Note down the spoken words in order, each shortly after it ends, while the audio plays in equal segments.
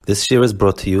This year is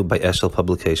brought to you by Eshel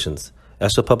Publications.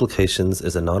 Eshel Publications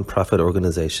is a non-profit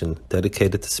organization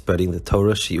dedicated to spreading the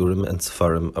Torah, Shiurim, and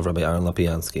Sefarim of Rabbi Aaron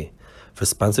Lapiansky. For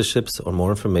sponsorships or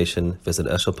more information, visit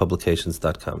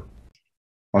eshelpublications.com.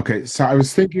 Okay, so I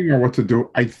was thinking of what to do.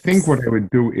 I think what I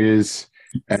would do is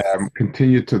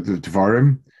continue to the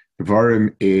Devarim.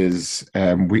 Devarim is,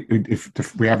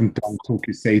 if we haven't done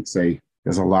Toki Seitze,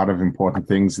 there's a lot of important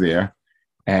things there.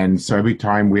 And so every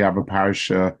time we have a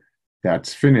parasha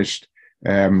that's finished,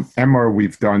 Emor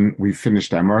we've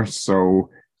finished Emor,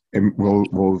 so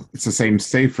we'll it's the same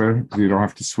sefer. You don't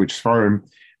have to switch Devarim.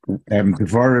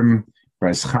 Devarim,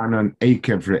 Chanan,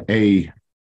 Ekev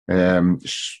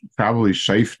Re'eh, probably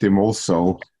Shaftim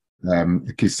also.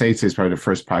 The Kiseitz is probably the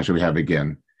first parasha we have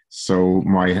again. So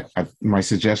my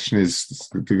suggestion is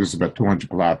there's about 200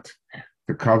 plat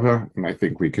to cover, and I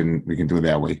think we can do it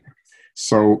that way.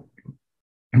 So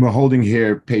we're holding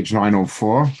here page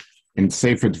 904 in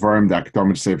Sefer Dvarim, the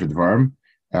Akdama Sefer Dvarim.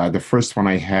 The first one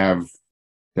I have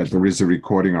that there is a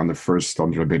recording on the first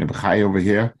under Rabbeinu B'chai over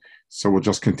here. So we'll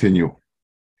just continue.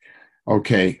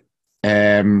 Okay.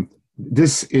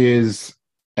 This is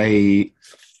a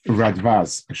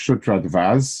Radvaz, a Shut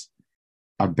Radvaz,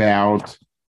 about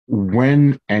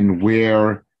when and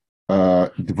where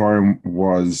Devarim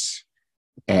was,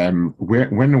 when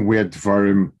and where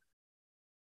Devarim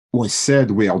was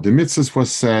said, where all the mitzvahs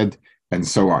was said, and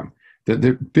so on.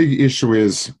 The big issue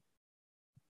is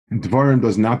Devarim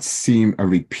does not seem a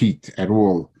repeat at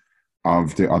all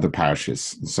of the other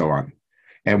parashas, and so on.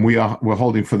 And we're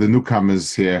holding for the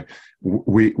newcomers here.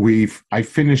 I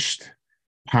finished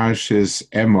parashas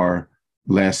Emor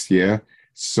last year.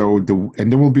 So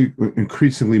and there will be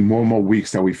increasingly more and more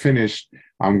weeks that we finished.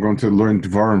 I'm going to learn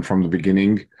Devarim from the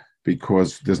beginning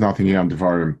because there's nothing here on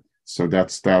Devarim. So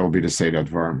that'll be the Seder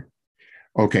Devarim.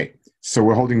 Okay, so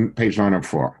we're holding page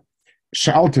 904.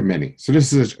 Sha'alta many. So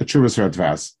this is a Chuvas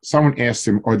Radvaz. Someone asked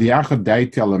him, or the Achad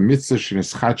Daiti ala mitzvah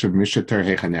sheneschach Mishnah Torah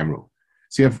hecha Nאמרו.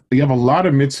 So you have a lot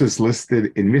of mitzvahs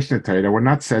listed in Mishnah Torah that were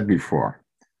not said before.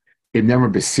 In Nאמרו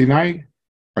b'Sinai,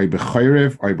 or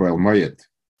b'Chorev, or b'El Moed.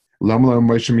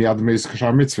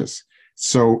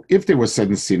 So if they were said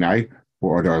in Sinai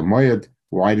or El Moed,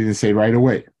 why didn't they say right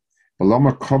away? There's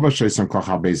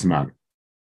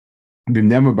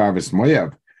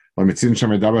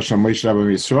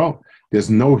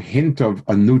no hint of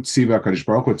a new tzivah HaKadosh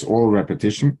Baruch Hu, it's all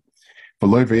repetition.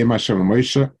 Because the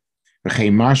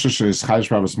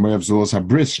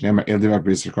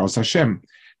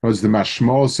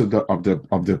mashmos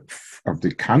of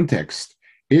the context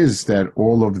is that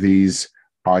all of these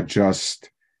are just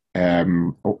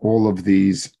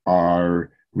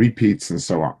repeats and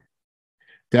so on.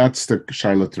 That's the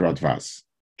Shailat Radvaz.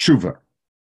 Tshuva.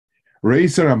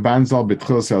 Reiser Rambanzal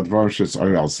betchil se advar shes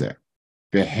oral se.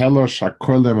 Behelo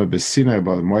shakolem besina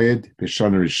bal moed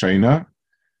b'shana rishayna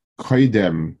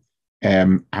koidem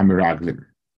hameraglim.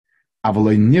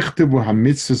 Avalei nichtevu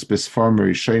hamitzvus besfarm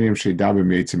rishaynim sheidabim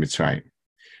yetzi mitzrayim.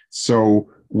 So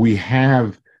we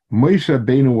have Moshe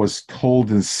Rabbeinu was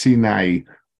told in Sinai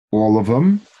all of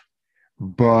them,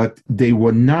 but they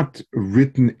were not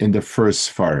written in the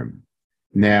first Sefarim.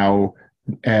 Now,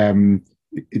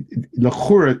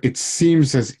 L'chura, it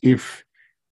seems as if,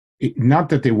 not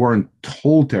that they weren't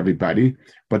told to everybody,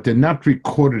 but they're not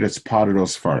recorded as part of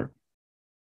those Sefarim.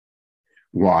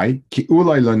 Why?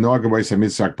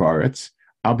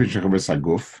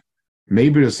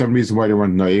 Maybe there's some reason why they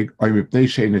weren't noig,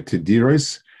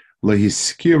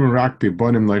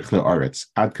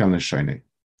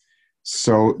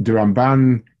 so the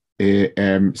Ramban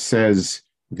says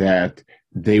that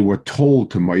they were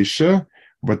told to Moshe,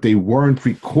 but they weren't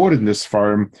recorded in this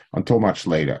Sefarim until much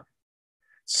later.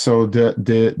 So the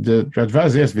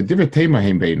Radvaz says,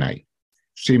 "V'divateimahem beinai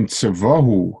shem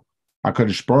tzavahu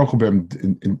HaKadosh Baruch Hu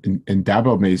in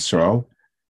Dabel Yisrael."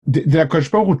 Did HaKadosh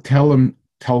Baruch Hu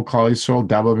tell Klal Yisrael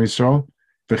Dabel Yisrael?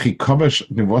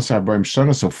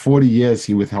 So 40 years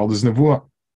he withheld his nevuah.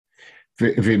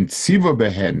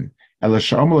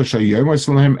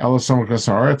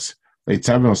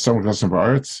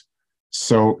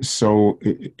 So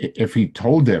if he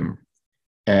told them,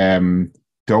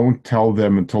 don't tell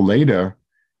them until later,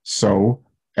 so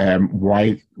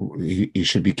why he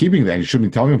should be keeping that? He shouldn't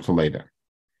be telling them until later.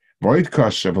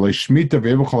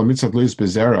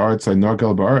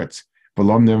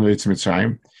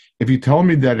 If you told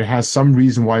me that it has some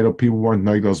reason why the people weren't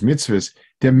knowing those mitzvahs,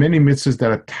 there are many mitzvahs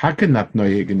that are taken not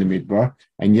knowing in the midbar,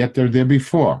 and yet they're there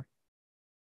before.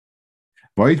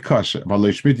 And many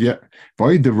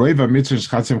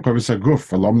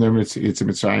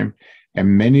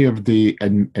of the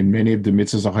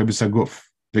mitzvahs are chayvus haguf.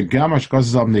 וגם השקוס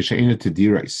זל נשענת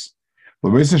תדירס.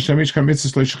 ובעצם שמיש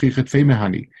כמצווס לא שכיחת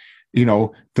פיימהני.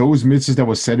 Those mitzvahs that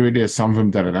were said already, some of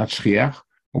them that are not shchiach,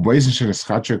 ובעצם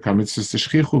שנסחת כמצווס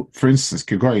תשכיחו, for instance,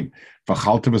 כגוין,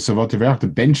 וחלת בסבות הברח, the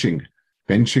benching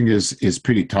is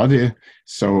pretty tadi,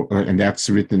 so, and that's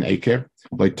written in Eker,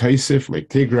 like Taisif, like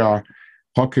Tigra,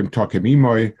 Hokim Tokim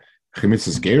Imoy,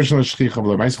 Chemitzvahs Gerish la shchicha,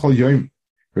 but the Chol Yom,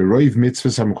 Roiv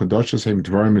mitzvahs HaMukodoshes Hem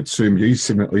Devarim Mitzuyim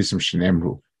Yosim and Oisim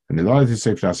Shenemru. And the Lord is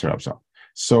safe that's Rabza.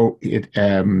 So it's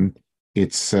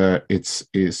so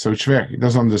schwer. He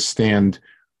doesn't understand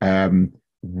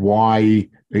why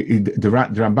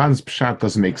the Ramban's pshat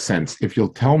doesn't make sense. If you'll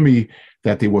tell me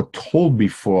that they were told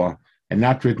before and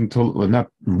not written till, not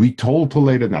retold till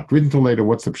later, not written till later,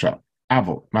 what's the pshat?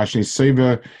 Avol Mashni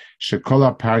Seva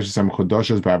Shekola Parashas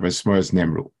HaMukodoshes Ba'Avasmoyas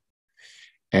Nemru.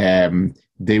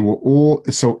 They were all,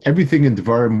 so everything in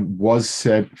Devarim was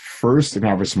said first in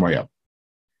Avasmoyah.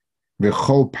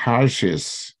 V'chol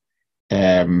Parashas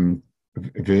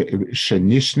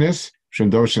Shenishnes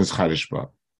Shendoshes Chadishba.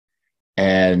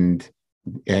 And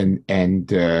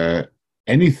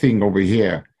anything over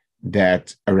here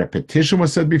that a repetition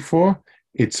was said before,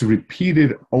 it's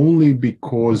repeated only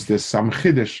because there's some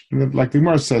chiddush. Like the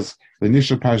Gemara says, the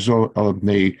initial Parashas of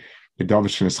Bnei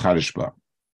Dovshin Chadishba.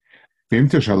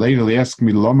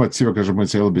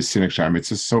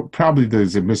 So probably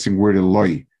there's a missing word in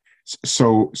loy.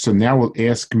 So now will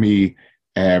ask me,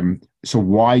 so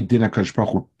why didn't HaKadosh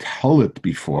Baruch Hu tell it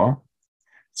before?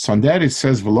 So on that it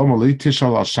says, why did he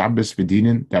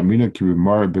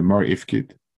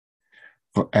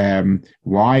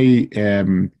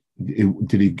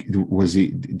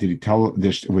tell,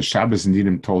 was Shabbos and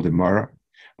Dinim told him Mara?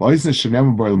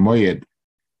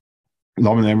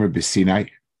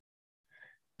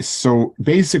 So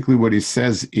basically what he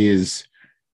says is,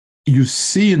 you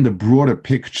see in the broader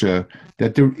picture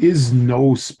that there is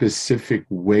no specific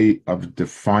way of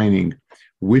defining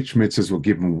which mitzvahs were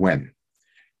given when.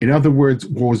 In other words,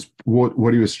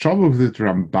 what he was troubled with the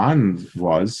Ramban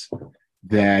was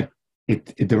that the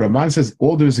Ramban says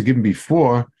all those are given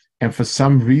before, and for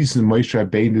some reason Moshe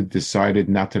Rabbeinu decided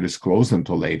not to disclose them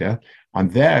until later. On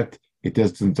that, it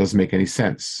doesn't make any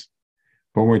sense.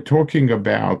 But when we're talking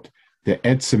about the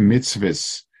etzem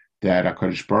mitzvahs that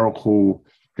HaKadosh Baruch Hu,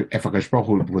 if HaKadosh Baruch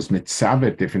Hu was mitzvah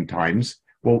at different times,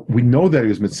 well, we know that he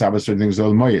was mitzvah certain things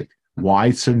al moed. Why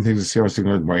certain things are seriously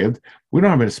al moed? We don't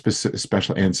have a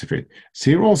special answer for it.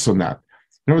 So here also not.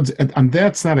 In other words, and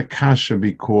that's not a kasha,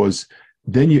 because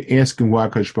then you're asking why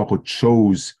HaKadosh Baruch Hu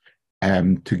chose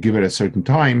to give it a certain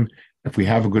time. If we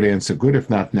have a good answer, good. If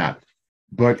not, not.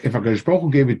 But if HaKadosh Baruch Hu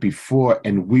gave it before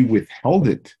and we withheld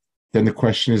it, then the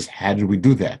question is, how did we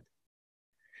do that?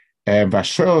 So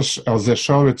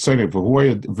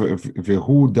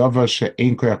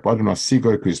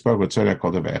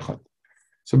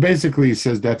basically he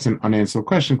says that's an unanswered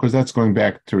question, because that's going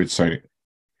back to Ritzonik.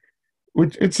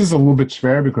 Which it's just a little bit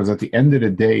fair, because at the end of the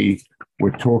day,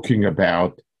 we're talking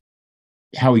about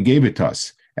how he gave it to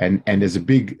us. And there's a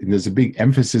big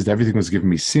emphasis that everything was given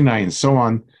me Sinai and so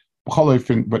on.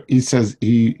 But he says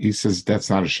that's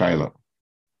not a shaila.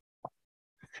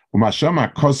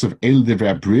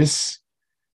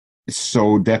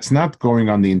 So that's not going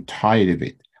on the entirety of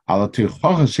it.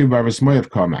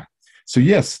 So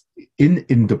yes,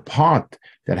 in the part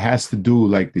that has to do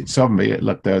like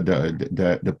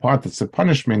the part that's the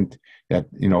punishment, that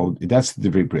that's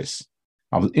the bris.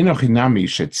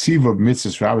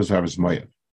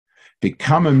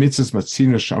 Become a mitzvahs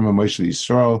matzina shama Moshe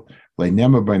Yisrael,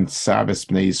 le'nema ben Sabes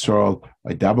bnei Yisrael,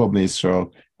 le'dabel bnei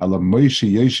Yisrael, ala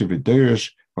Moshe Yoshev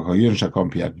v'doyesh, v'choyin shakom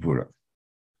piat gvura.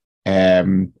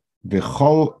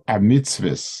 V'chol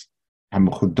ha-mitzvahs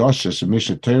ha-mechudoshes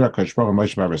shemisha Torah HaKadosh Baruch Hu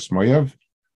Moshe B'aras Moav,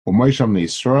 u'Moshe bnei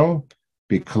Yisrael,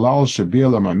 b'klal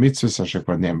shebi'olam ha-mitzvahs asher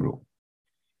kvar nemru.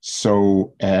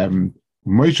 So Moshe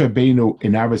Rabbeinu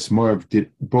in Aras Moav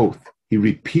did both. He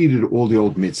repeated all the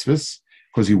old mitzvahs,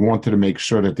 because he wanted to make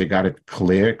sure that they got it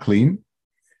clean.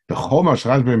 The Chomash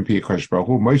Radbim Pi HaKadosh Baruch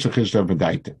Hu Moshe Chishdav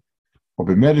V'daita.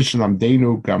 U'b'medish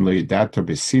Lamdeinu gam lo yidata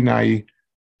b'Sinai,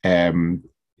 gam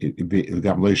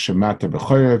lo yishemata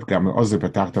b'chorev, gam lo ozer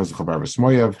patachta ozer B'aras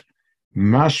Moav,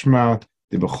 mashma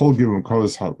de b'chol givim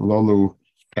kolos halolu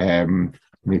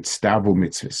mitzdavu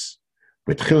mitzvahs.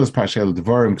 B'tchilas Parashas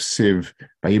Devarim ksiv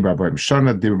b'yibra b'im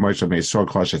shana dibur Moshe b'nei Yisrael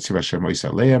kol shetziv Hashem Moshe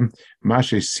aleim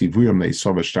mashe sivuyim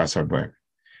le'Yisrael v'shtas harboim.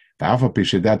 V'afal pi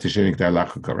shedat shenik da'alach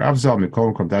ha'karavzal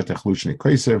mikom kom dat echlush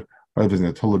nikosev oivez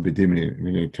netola b'dim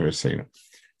v'nei tereseinu.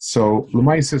 So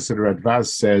L'maisa, the Radvaz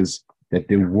says that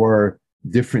there were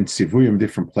different sivuyim,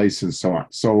 different places, and so on.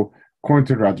 So according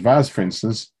to Radvaz, for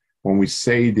instance, when we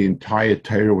say the entire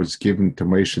Torah was given to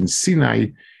Moshe in Sinai,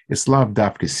 it's Lav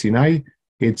Dafke Sinai.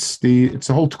 It's the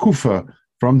whole Tkufa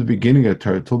from the beginning of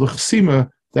Torah till the Chesima.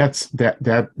 That's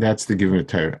the giving of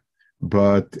Torah.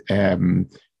 But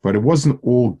it wasn't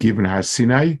all given Har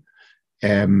Sinai.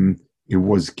 It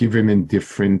was given in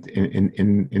different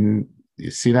in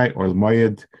Sinai or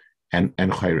Moed and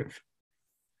Chayrev.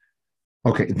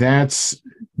 Okay, that's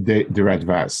the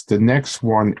Radvaz. The next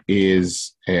one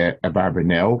is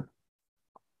Abrabnel,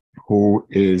 who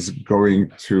is going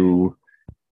to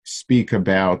speak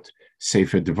about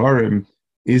Sefer Devarim.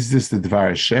 Is this the Dvar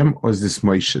Hashem or is this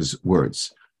Moshe's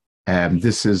words?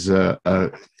 This is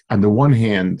on the one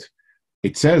hand,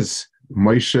 it says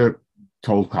Moshe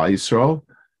told Klal Yisrael,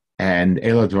 and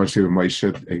Ela Dvar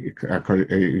Moshe,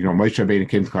 Moshe Rabbeinu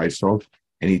came to Klal Yisrael,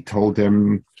 and he told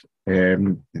them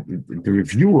the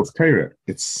review of Torah.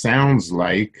 It sounds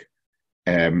like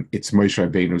it's Moshe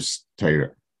Rabbeinu's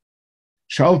Torah.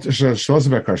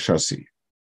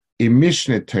 In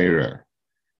Mishneh Torah,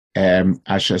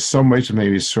 Asher so Moshe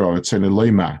Bnei Yisrael, it's in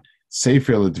Eloima,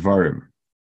 Sefer Devarim,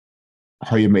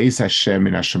 Hayemeis Hashem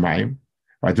in Hashemayim.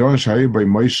 Adon Shahi by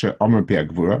Moshe Omer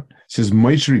Agvura says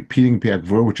Moshe repeating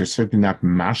Agvura, which is certainly not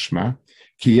mashma.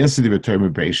 Ki Yesodei v'Torah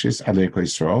Bereishis Alei Kol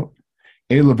Yisrael.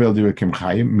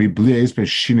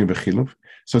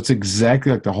 So it's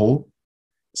exactly like the whole.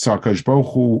 So HaKadosh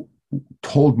Baruch Hu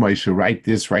told Moshe, write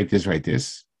this, write this, write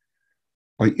this.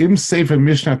 Im Sefer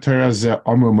Mishnah Torah ze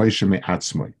Omer Moshe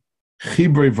me'atzmoi.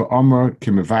 Chibrei v'Omer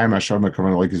k'mevayim Hashem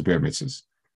ha'kavanah loikis be'er mitzvahs.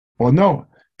 Or no,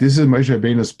 this is Moshe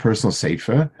Rabbeinu's personal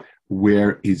sefer,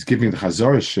 where he's giving the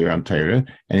Chazorah share on Torah,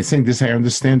 and he's saying, this I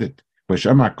understand it.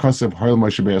 V'shama kosev hoil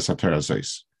Moshe be'er HaTorah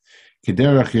zois.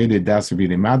 Kiderach yede das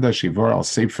v'nimada shivor al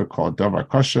sefer called davar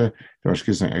kosher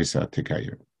v'ashkizan eisa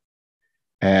tekayu.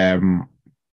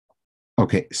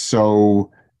 Okay, so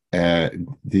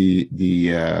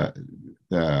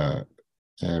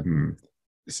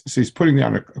so he's putting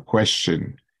down a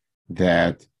question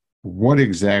that what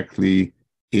exactly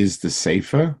is the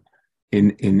sefer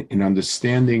in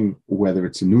understanding whether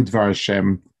it's a new Dvar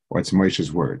Hashem or it's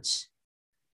Moshe's words.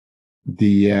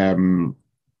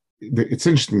 It's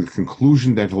interesting, the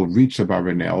conclusion that he'll reach about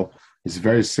Abrabnel is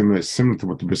very similar to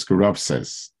what the Brisker Rav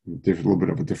says. A little bit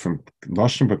of a different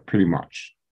lashon, but pretty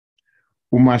much.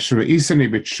 U'mashra'isani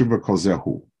b'tshuva kol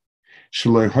zehu.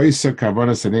 Shaloi hoysa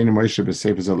kavanas aneinu Moshe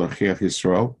b'sefer ze lochiach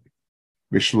Yisrael.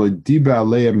 V'shaloi diba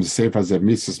aleim b'sefer ze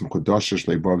mitzvahs mechudoshes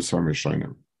leibor b'svar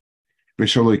mishonim.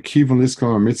 V'shaloi kivon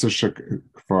liskol mitzvah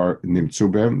shekvar nimtzu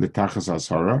b'em l'tachas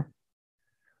HaTorah.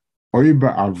 Oy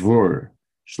ba'avur.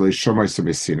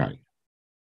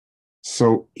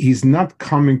 So he's not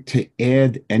coming to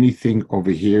add anything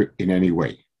over here in any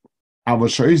way. So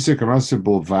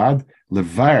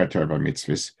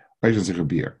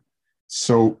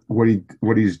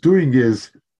what he's doing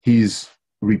is he's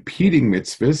repeating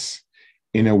mitzvahs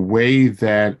in a way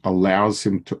that allows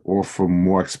him to offer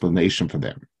more explanation for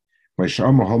them. That's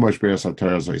what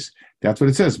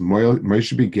it says.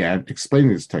 Moshe began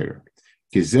explaining his Torah.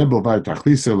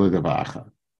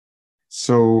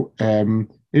 So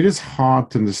it is hard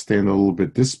to understand a little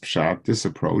bit this pshat, this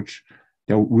approach,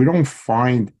 that we don't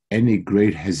find any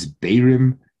great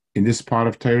hesberim in this part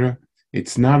of Torah.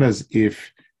 It's not as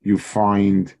if you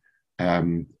find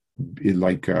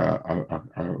like a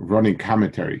running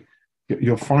commentary.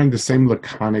 You'll find the same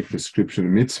laconic description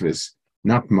of mitzvahs,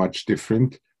 not much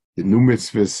different. The new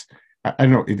mitzvahs, I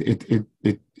don't know,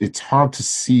 it's hard to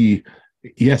see.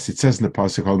 Yes, it says in the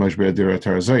pasuk, "Kol Moshe be'er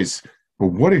Torah zois," but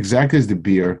what exactly is the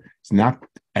beer is not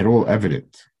at all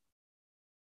evident.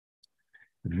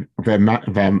 Says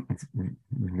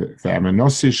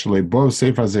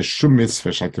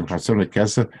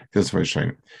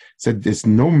there's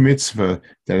no mitzvah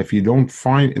that if you don't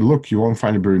find, look, you won't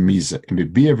find a beremiza.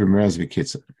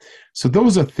 So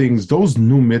those are things, those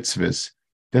new mitzvahs,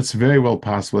 that's very well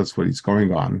possible. That's what he's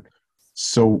going on.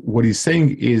 So what he's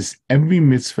saying is every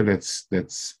mitzvah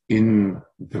that's in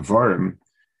Devarim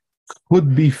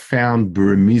could be found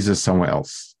beremiza somewhere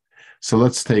else. So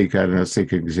let's take an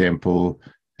example,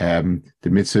 the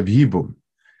mitzvah of Yibum.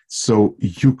 So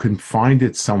you can find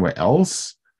it somewhere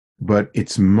else, but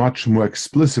it's much more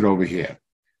explicit over here.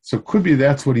 So it could be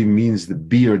that's what he means, the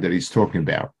beer that he's talking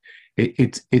about.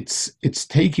 It's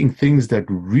taking things that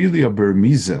really are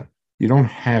beremiza. You don't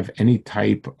have any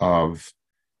type of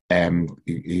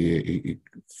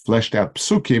fleshed out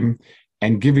psukim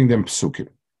and giving them psukim.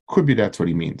 Could be that's what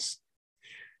he means.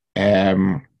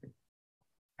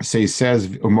 So he says,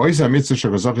 the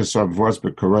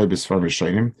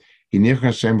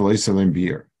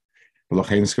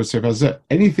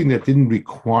Anything that didn't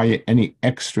require any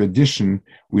extra addition,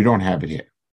 we don't have it here.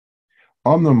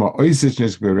 So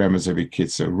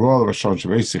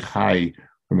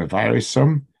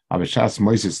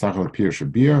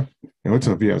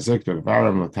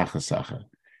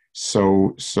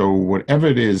whatever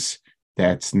it is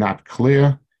that's not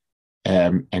clear,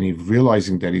 and he's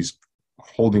realizing that he's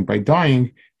holding by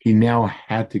dying, he now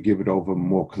had to give it over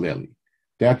more clearly.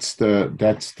 That's the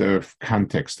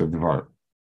context of the Devarim.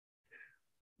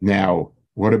 Now,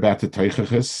 what about the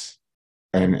Teichachis?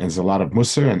 And there's a lot of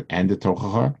Musar and the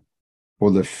Tochacha.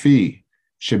 Or the Fi,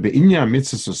 Shebe'inya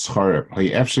mitzvah s'chareb,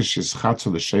 ha'yefshe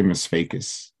shizchatzu l'shem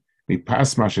esfekis,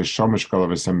 mipas ma sheshomesh kol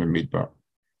avesem b'midbar.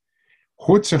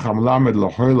 Chutzech hamlamed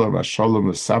l'hoyla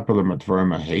v'sholom l'sapel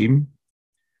l'madvarim ha'heim,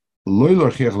 loy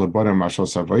l'chiach l'bonim mashal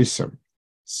savoisem.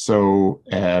 So,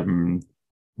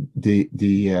 the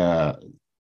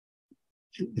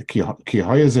ki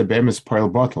hoya ze be'emes poil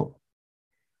bottle,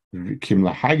 kim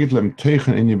lahagid lem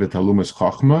teichen inye betalumes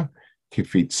chochma, so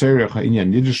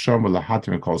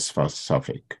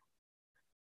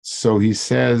he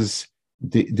says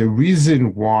the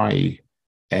reason why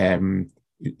the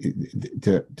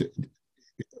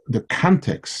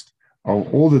context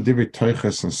of all the different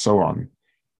teiches and so on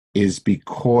is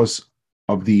because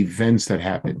of the events that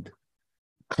happened.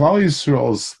 Klal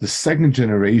Yisrael's, the second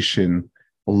generation,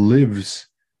 lives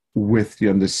with the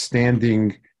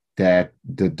understanding that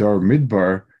the Dar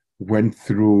Midbar went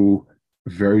through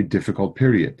very difficult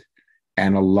period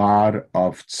and a lot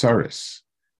of tsaris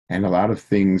and a lot of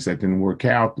things that didn't work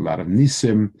out, a lot of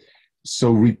nisim.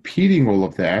 So repeating all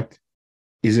of that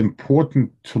is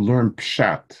important to learn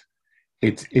pshat.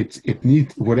 It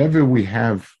needs, whatever we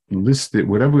have listed,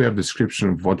 whatever we have description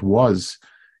of what was,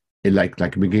 like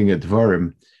beginning at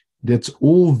Devarim, that's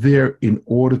all there in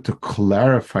order to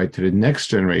clarify to the next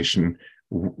generation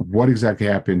what exactly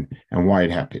happened and why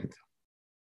it happened.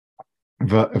 And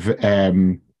no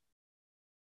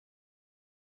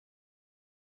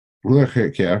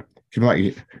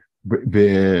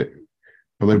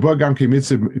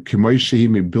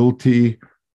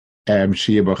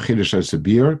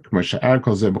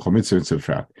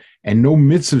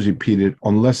mitzvahs repeated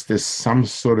unless there's some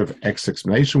sort of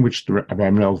explanation, which the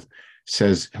Abrabnel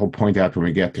says he'll point out when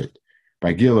we get to it.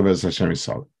 By Gil as Hashem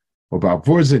Yisrael. About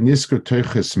vorze nisko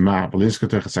teiches ma, nisko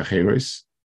teiches acheros.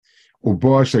 You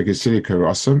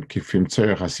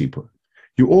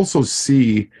also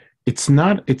see it's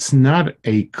not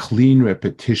a clean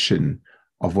repetition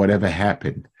of whatever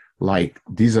happened. Like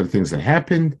these are the things that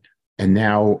happened, and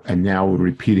now we're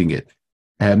repeating it.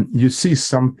 You see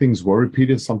some things were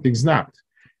repeated, some things not.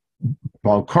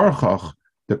 Bal Karchach,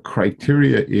 the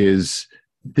criteria is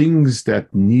things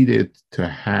that needed to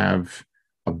have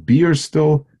a beer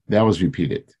still, that was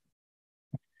repeated.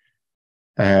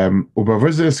 So he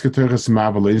argues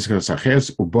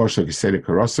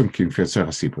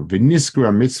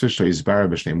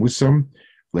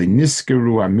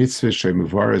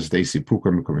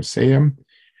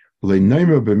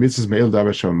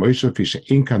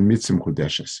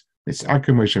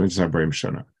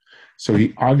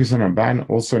on Ramban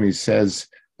also, and he says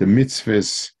the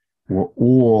mitzvahs were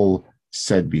all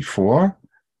said before.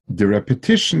 The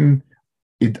repetition,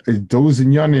 those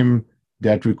inyanim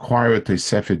that require a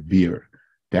Tosefet beer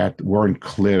that weren't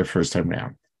clear the first time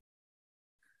around.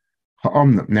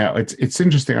 Now it's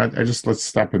interesting. Let's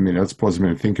stop a minute. Let's pause a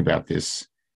minute and think about this.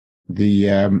 What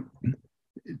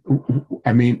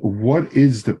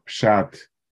is the pshat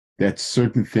that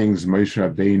certain things Moshe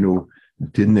Rabbeinu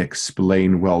didn't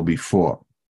explain well before?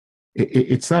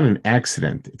 It's not an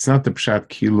accident. It's not the pshat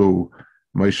kilu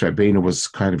Moshe Rabbeinu was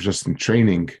kind of just in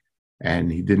training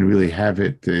and he didn't really have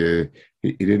it.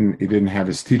 He didn't have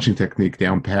his teaching technique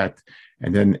down pat,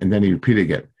 and then he repeated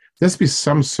again. There has to be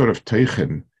some sort of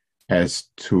teichen as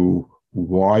to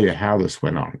why or how this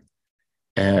went on.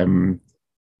 I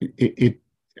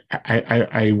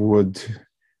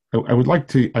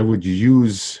would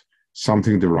use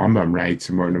something the Rambam writes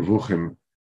in Moreh Nevuchim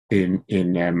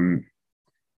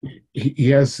he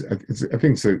has, I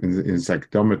think it's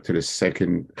Akdama to the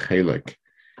second chelik.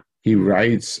 He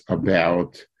writes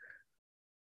about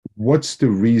what's the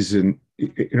reason,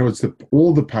 it's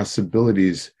all the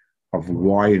possibilities of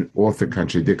why an author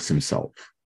contradicts himself.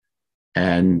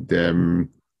 And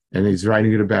he's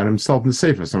writing it about himself in the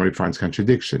Sefer. Somebody finds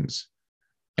contradictions.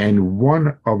 And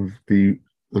one of the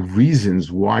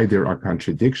reasons why there are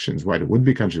contradictions, why there would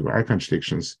be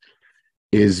contradictions,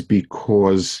 is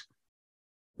because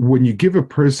when you give a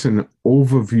person an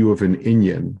overview of an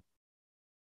inyan,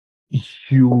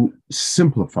 you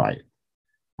simplify it,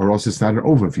 or else it's not an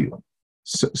overview.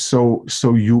 So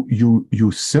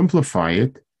you simplify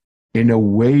it in a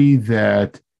way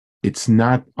that it's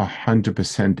not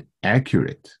 100%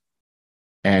 accurate.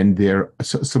 And they're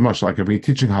so much like if you're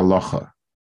teaching halacha,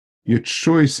 your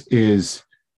choice is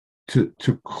to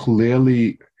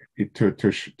clearly to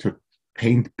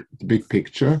paint the big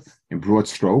picture in broad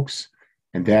strokes,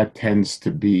 and that tends to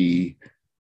be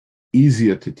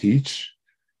easier to teach.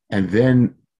 And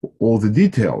then all the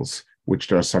details, which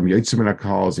there are some Yesodei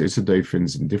calls,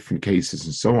 Yesodei in different cases,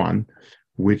 and so on,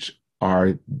 which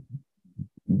are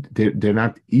they're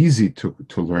not easy to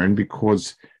learn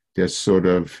because there's sort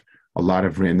of a lot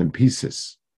of random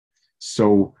pieces.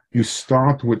 So you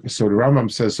start with, so the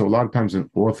Rambam says, so a lot of times an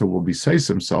author will beside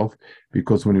himself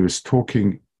because when he was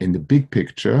talking in the big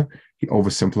picture, he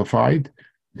oversimplified.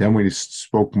 Then when he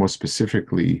spoke more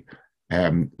specifically,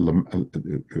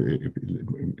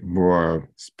 more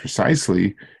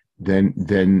precisely, then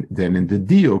in the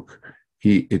diuk,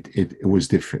 it was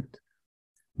different.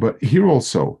 But here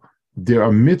also, there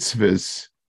are mitzvahs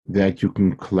that you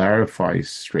can clarify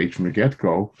straight from the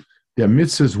get-go. There are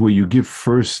mitzvahs where you give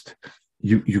first,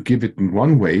 you give it in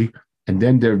one way, and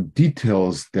then there are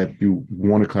details that you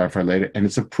want to clarify later, and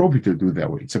it's appropriate to do that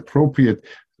way. It's appropriate.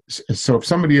 So if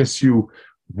somebody asks you,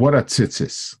 what are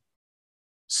tzitzis?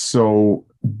 So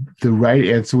the right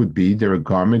answer would be they're a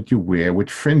garment you wear with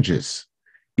fringes,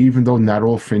 even though not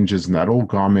all fringes, not all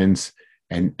garments,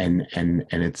 and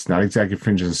it's not exactly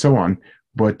fringes and so on,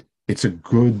 but it's a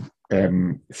good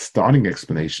starting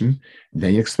explanation.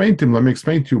 Then you explain to him, let me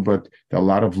explain to you, but there are a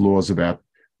lot of laws about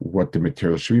what the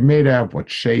material should be made of, what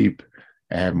shape,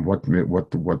 and what the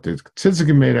tzitzit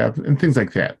is made of, and things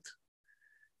like that.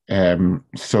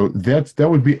 So that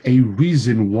would be a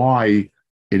reason why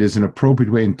it is an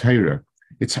appropriate way in Torah.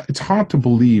 It's hard to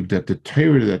believe that the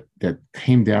Torah that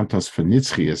came down to us for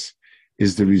Nitzchias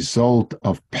is the result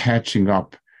of patching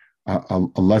up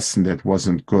a lesson that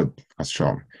wasn't good.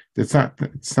 It's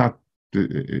not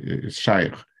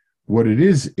shaykh. What it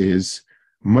is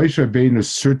Moshe Rabbeinu,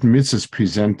 certain mitzvahs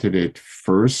presented it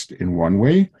first in one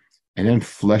way and then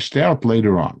fleshed out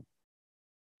later on.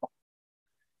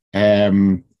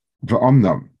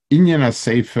 V'omnam inyan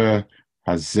hasefer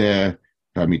hazeh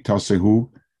v'amitosehu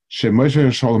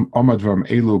sheMoshe Shalom Amad v'am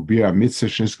elu bira mitzvah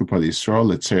shnisku pal Yisrael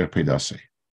letzerech pedasei.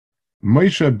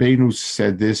 Moshe Rabbeinu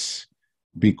said this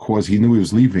because he knew he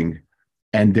was leaving,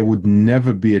 and there would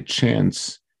never be a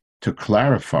chance to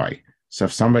clarify. So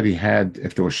if somebody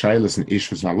if there were shaylas and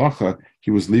issues in halacha,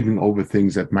 he was leaving over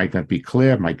things that might not be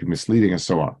clear, might be misleading, and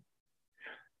so on.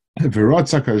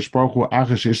 V'rotza kadosh baruch hu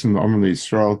achash yishnu l'omer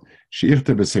l'Yisrael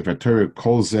she'ichte b'sefer Torah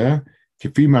kol zeh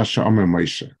kifi ma she'omer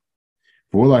Moshe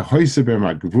v'olai hoise b'em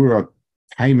ha'gvura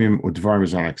taimim u'dvarim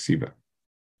zan ha'ksiva.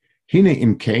 Hine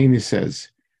im kain, he says,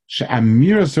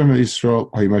 she'amir ha'omer l'Yisrael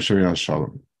hoy Moshe Rabbeinu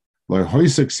shalom lo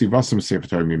hoise ksivasam sefer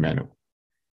Torah mimenu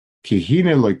ki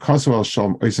hine lo kosu al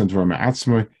shalom oisan dvarim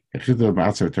ha'atzmo yechidu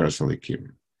b'atzmo Torah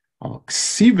salikim al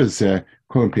ksiva zeh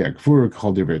kolim pi ha'gvura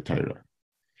k'chol divrei Torah.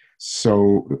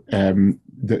 So the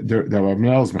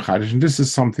Abrabnel is mechadish, and this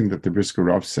is something that the Brisker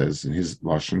Rav says in his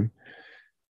lashon.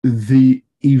 The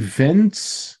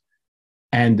events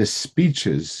and the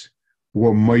speeches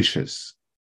were Moshe's.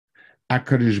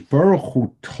 HaKadosh Baruch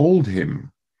Hu told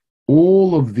him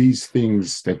all of these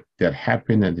things that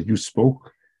happened and that you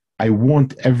spoke. I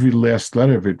want every last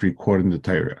letter of it recorded in the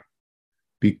Torah.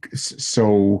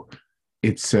 So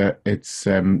so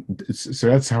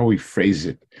that's how we phrase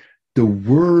it. The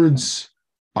words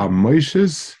are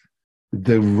Moshe's,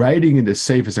 the writing in the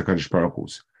Sefer is HaKadosh Baruch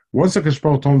Hu's. Once HaKadosh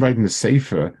Baruch Hu don't write in the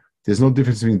Sefer, there's no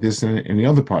difference between this and any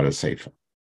other part of the Sefer.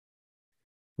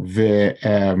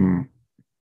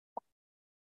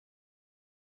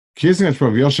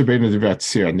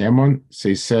 So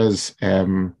he says,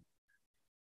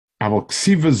 אבל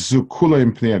כסיבה זו כולה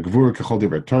עם פני הגבורה ככל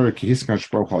דברי תורה, כי היסקן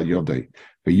שברוך על יודעי,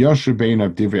 ויושר בין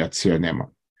דברי הציר נאמן.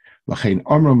 לכן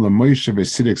אומרם למוישה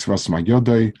וסידקס וסמה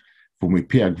יודעי,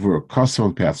 ומפי הגבורה כוסם על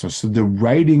פי עצמו. So the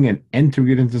writing and entering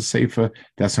it into the Sefer,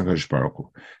 that's HaKadosh Baruch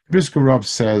Hu. Brisker Rav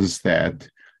says that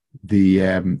the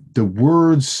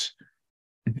words,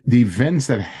 the events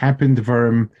that happened to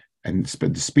Devarim, and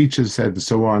the speeches said and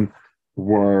so on,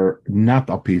 were not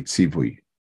al pi tzivui.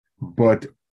 But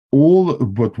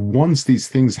once these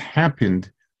things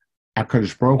happened,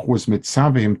 HaKadosh Baruch Hu was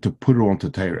mitzvah him to put it onto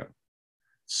Torah.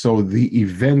 So the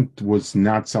event was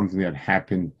not something that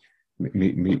happened.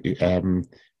 The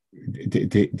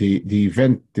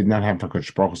event did not happen for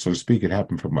HaKadosh Baruch Hu, so to speak. It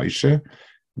happened for Moshe.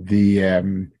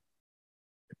 The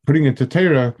putting it to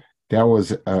Torah, that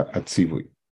was a tzivui.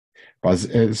 But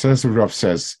so that's what Rav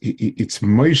says. It's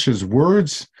Moshe's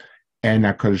words, and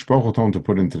HaKadosh Baruch Hu told him to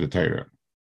put into the Torah.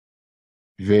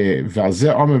 ועל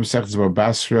זה אומר מסכת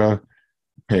בבבא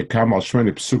כמה על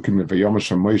 8 פסוקים ויאמר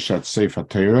שם מוישה את ספר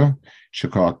התורה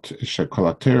שכל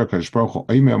התורה הקדוש ברוך הוא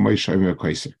אומר מוישה אומר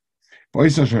כסף.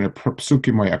 ואיזה שני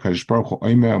פסוקים היה הקדוש ברוך הוא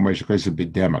אומר מוישה כסף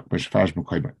בדמק בשפש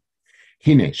מקוימה.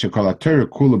 הנה שכל התורה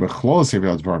כולה בכלול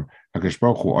ספר הדברים הקדוש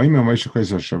ברוך הוא אומר מוישה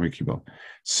כסף אשר וקיבל.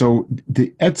 So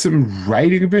the עצם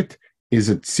writing of it is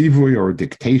a tzivui or a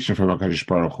dictation from הקדוש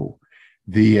ברוך הוא.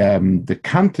 The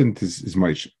content is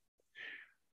Moshe.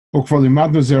 וכבר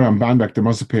לימדנו זה רמב"ן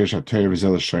בהקדמת הפרש התורה וזה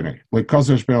לשונה.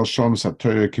 לכז יש בעל שלמוס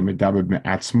התורה כמדבר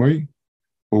מעצמוי,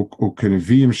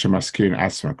 וכנביאים שמזכירים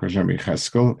עצמם, כמו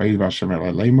מיחזקאל, וידבר השם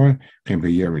אל לאמור, כן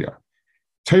בירמיה.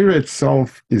 Torah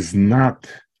itself is not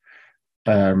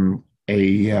a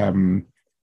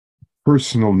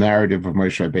personal narrative of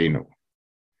Moshe Rabbeinu.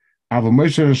 אבל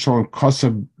Moshe Rabbeinu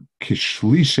kosab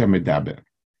kishlisha medaber.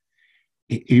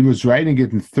 He was writing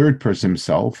it in third person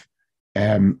himself,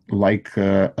 like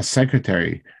a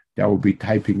secretary that will be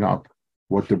typing up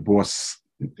what the boss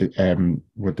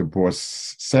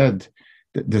said.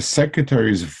 The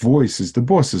secretary's voice is the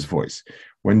boss's voice.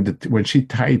 When she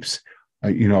types,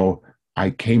 I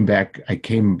came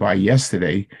by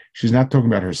yesterday, she's not talking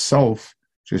about herself,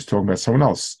 she's talking about someone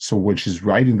else. So when she's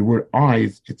writing the word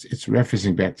I, it's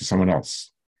referencing back to someone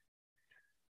else.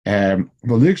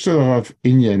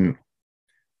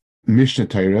 Mishnah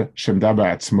Torah, Shem Daba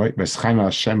Atzmoi, Veschana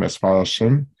Hashem, Vespal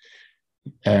Hashem,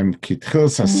 Kitchil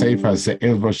Sasefa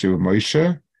Ze'el Voshe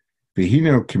Moshe,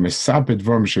 Vihino Kimesapet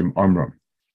Dvarim Shem Omram,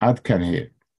 Ad Kan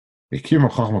He, V'kim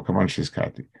HaChochma Kaman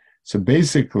Shizkati. So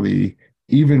basically,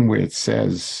 even where it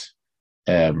says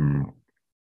Vespal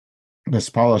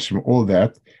Hashem, all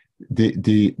that,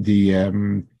 the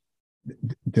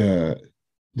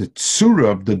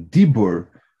tzura of the dibur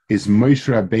is Moshe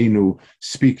Rabbeinu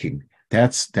speaking.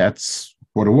 That's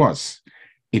what it was.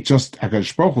 It just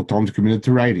HaKadosh Baruch Hu told him to commit it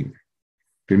to writing.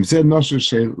 Sefer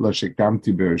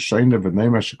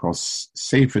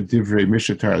Divrei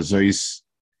Mishatar Azois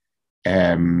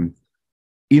Ime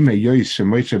Yois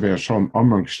Shemoisha Ve'Hashem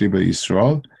Amram K'shliba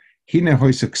Yisrael Hine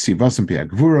Hoise Ksivasem Pi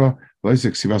Agvura Hoise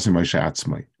Ksivasem Moshe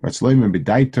Atzmai Vatzloim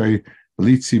B'daitoi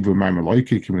B'litzi V'mayim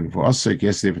Aloiki Kimin V'Osek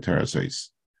Yesodei V'Torah Azois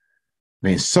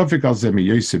Ve'in Sofik Al Zeh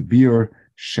Miyoise Biur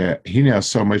Hine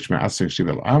Aso Moshe Me'atzmai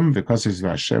K'shliba L'Am V'Kosek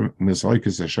V'Hashem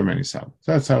Mizaloikis Hashem Enisal.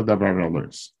 That's how the Abrabnel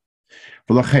learns.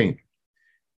 V'lachein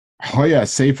Hoya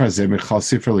Sefer Zeh Michal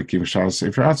Sefer Likim Shal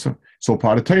Sefer Atzmai. It's all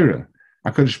part of Torah.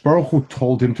 HaKadosh Baruch Hu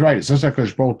told him to write it. It's not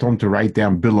HaKadosh Baruch Hu told him to write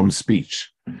down Bilam's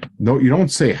speech. No, you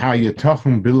don't say how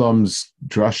Yetachim Bilam's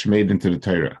drush made into the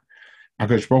Torah.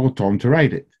 HaKadosh Baruch Hu told him to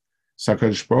write it. So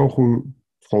HaKadosh Baruch Hu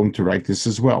told him to write this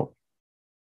as well.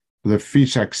 So this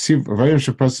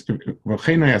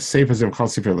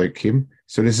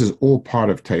is all part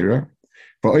of Torah.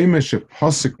 So to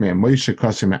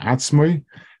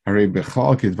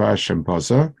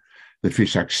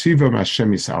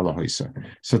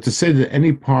say that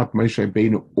any part Moshe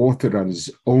Rabbeinu authored on his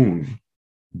own,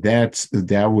 that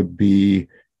would be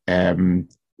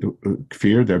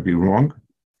kfir, that would be wrong.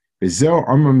 So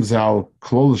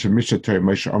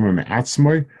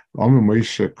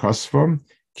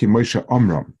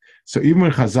even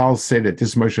when Chazal said that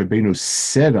this Moshe Rabbeinu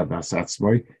said of us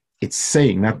Atzmoi, it's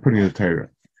saying, not putting the Torah.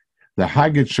 The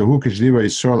Hagid Shahu Kishdiva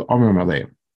Yisrael Amram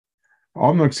Aleim.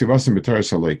 Amnak Sivasim B'Torah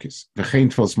Saloikis. V'chein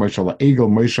Tfils Moshe Ala Egel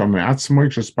Moshe Amr Atzmoi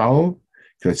K'Shespal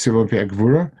K'Tziva Pi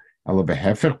Agvura Ala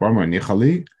Behefech B'Amar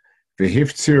Nichali V'Hif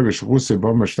Tzir V'Shchuse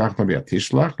B'Amar Shtachna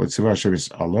B'Atishlach L'Tziva Hashem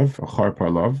Yis'alav Achar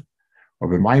Parlav or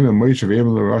B'Mayim Moshe V'Yem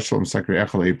L'Rosh L'Msakri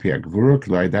Echal Pi Agvura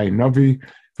K'Lo'edai Navi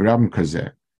V'Rabim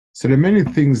Kazeh. So there are many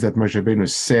things that Moshe Rabbeinu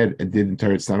said and did in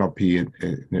Torah. It's not Al Pi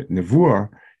Nevuah,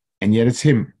 and yet it's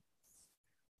him.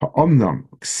 Ha'omnam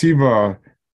Ksiva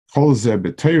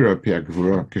But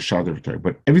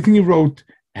everything he wrote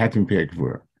had to be Pi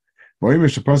Agvura.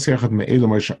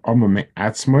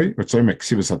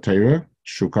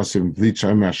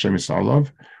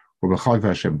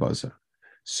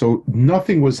 So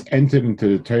nothing was entered into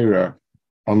the Torah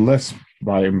unless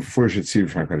by a first tzivah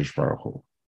from HaKadosh Baruch Hu.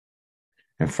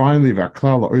 And finally,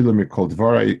 v'aklal ha'olam mikol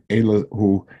dvarai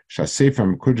elahu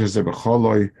sha'sefer mekudesh zeh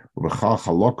b'choloi u'b'chal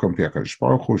chalokom pi HaKadosh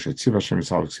Baruch Hu she'tziv Hashem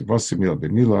yisrael ksivosim mila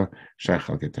b'mila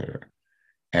sheichal ketorah.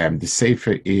 And the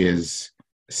sefer is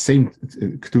same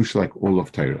kedusha like all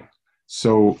of Torah.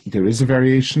 So there is a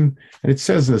variation, and it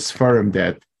says in the Sepharim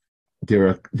that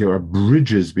there are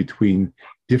bridges between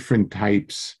different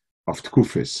types of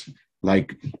tkufis.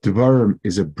 Like Devarim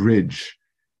is a bridge;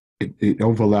 it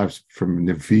overlaps from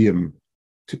Nevi'im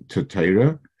to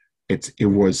Torah. It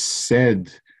was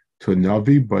said to a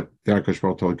Navi, but then HaKadosh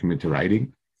Baruch Hu told him into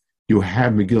writing. You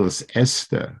have Megillas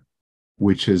Esther,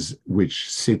 which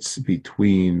sits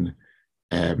between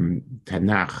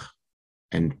Tanakh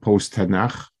and post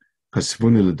Tanakh,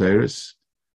 Kasvuni L'Deiros,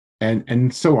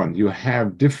 and so on. You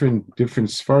have different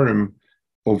Sfarim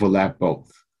overlap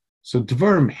both. So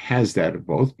Devarim has that of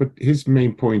both, but his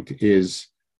main point is,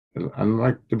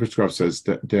 unlike the Bishkov says,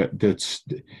 that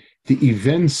the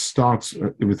event starts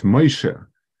with Moshe,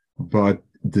 but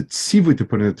the tzivui to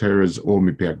put in the Torah is all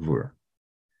mipei Gvura.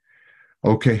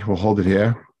 Okay, we'll hold it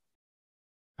here.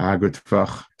 Good.